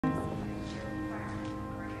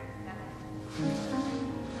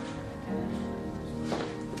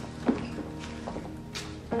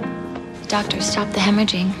Doctors stopped the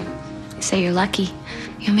hemorrhaging. They say you're lucky.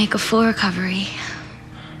 You'll make a full recovery.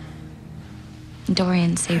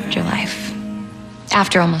 Dorian saved your life.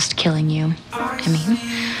 After almost killing you, I mean.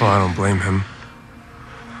 Well, I don't blame him.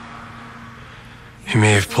 He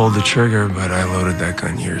may have pulled the trigger, but I loaded that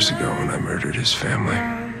gun years ago when I murdered his family.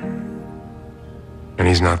 And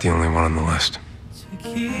he's not the only one on the list.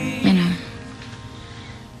 I know.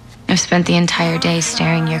 I've spent the entire day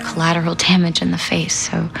staring your collateral damage in the face,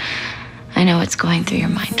 so I know what's going through your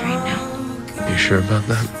mind right now. You sure about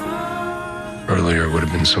that? Earlier it would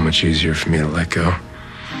have been so much easier for me to let go.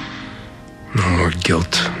 No more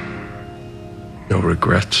guilt. No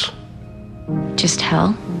regrets. Just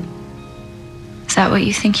hell? Is that what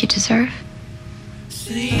you think you deserve?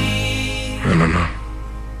 I don't know.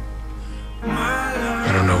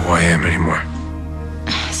 I don't know who I am anymore.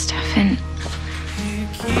 Stefan,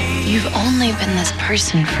 you've only been this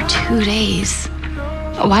person for 2 days.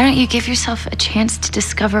 Why don't you give yourself a chance to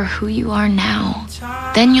discover who you are now?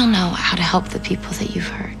 Then you'll know how to help the people that you've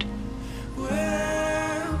hurt.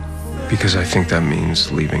 Because I think that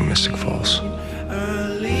means leaving Mystic Falls.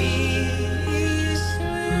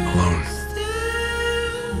 Alone.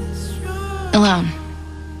 Alone.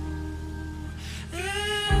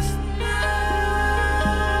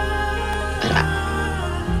 But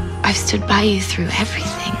I've stood by you through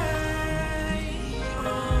everything.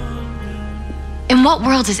 In what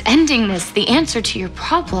world is ending this the answer to your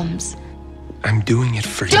problems? I'm doing it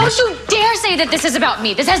for you. Don't you dare say that this is about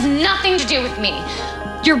me. This has nothing to do with me.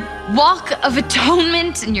 Your walk of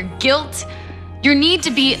atonement and your guilt, your need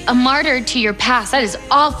to be a martyr to your past, that is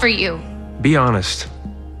all for you. Be honest.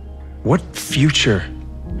 What future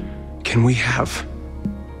can we have?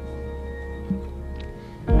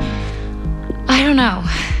 I don't know.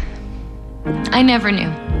 I never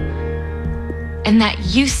knew. And that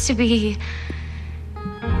used to be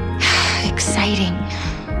exciting.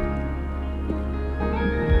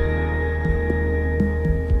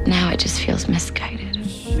 Now it just feels misguided.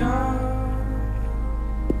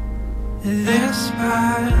 This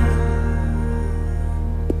part